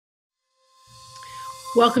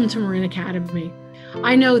Welcome to Marin Academy.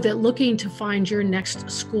 I know that looking to find your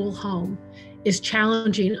next school home is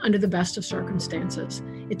challenging under the best of circumstances.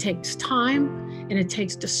 It takes time, and it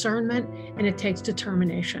takes discernment, and it takes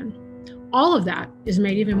determination. All of that is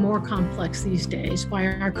made even more complex these days by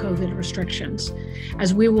our COVID restrictions,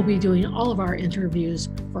 as we will be doing all of our interviews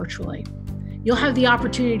virtually. You'll have the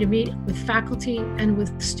opportunity to meet with faculty and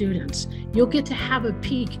with students. You'll get to have a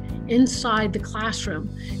peek inside the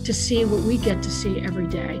classroom to see what we get to see every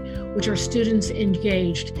day, which are students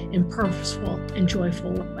engaged in purposeful and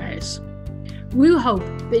joyful ways. We hope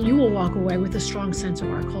that you will walk away with a strong sense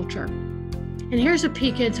of our culture. And here's a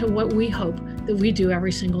peek into what we hope that we do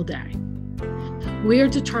every single day. We are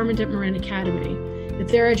determined at Marin Academy that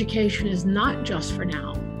their education is not just for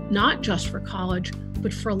now, not just for college,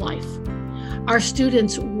 but for life. Our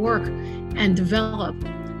students work and develop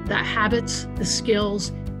the habits, the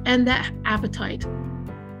skills, and that appetite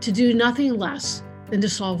to do nothing less than to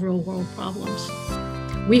solve real-world problems.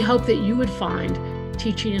 We hope that you would find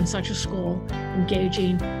teaching in such a school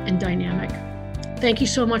engaging and dynamic. Thank you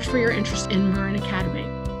so much for your interest in Marin Academy.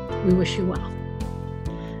 We wish you well.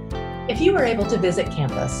 If you were able to visit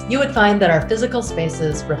campus, you would find that our physical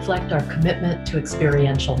spaces reflect our commitment to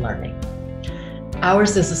experiential learning.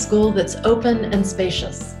 Ours is a school that's open and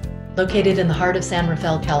spacious. Located in the heart of San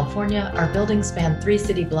Rafael, California, our buildings span 3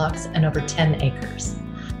 city blocks and over 10 acres.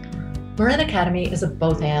 Marin Academy is a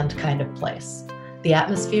both-and kind of place. The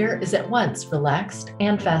atmosphere is at once relaxed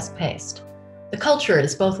and fast-paced. The culture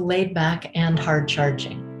is both laid-back and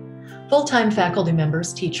hard-charging. Full-time faculty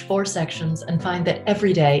members teach 4 sections and find that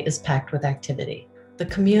every day is packed with activity. The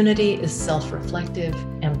community is self-reflective,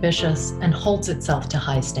 ambitious, and holds itself to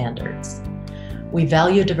high standards. We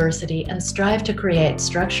value diversity and strive to create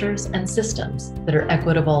structures and systems that are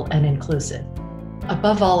equitable and inclusive.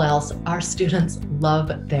 Above all else, our students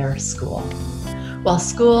love their school. While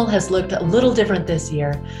school has looked a little different this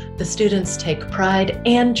year, the students take pride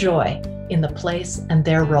and joy in the place and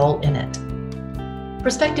their role in it.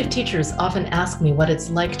 Prospective teachers often ask me what it's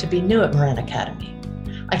like to be new at Marin Academy.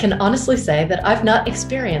 I can honestly say that I've not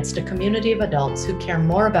experienced a community of adults who care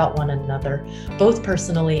more about one another, both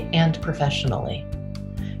personally and professionally.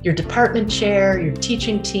 Your department chair, your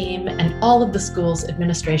teaching team, and all of the school's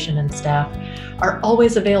administration and staff are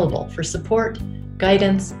always available for support,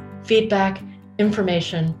 guidance, feedback,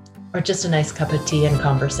 information, or just a nice cup of tea and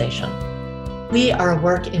conversation. We are a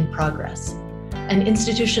work in progress, an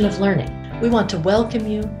institution of learning. We want to welcome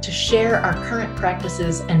you, to share our current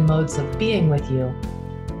practices and modes of being with you,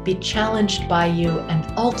 be challenged by you,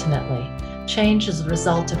 and ultimately change as a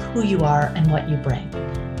result of who you are and what you bring.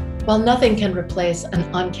 While nothing can replace an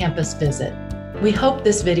on-campus visit, we hope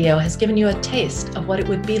this video has given you a taste of what it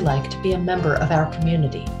would be like to be a member of our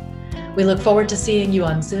community. We look forward to seeing you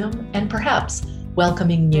on Zoom and perhaps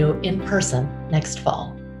welcoming you in person next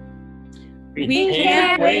fall. We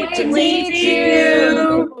can't wait to meet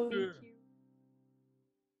you!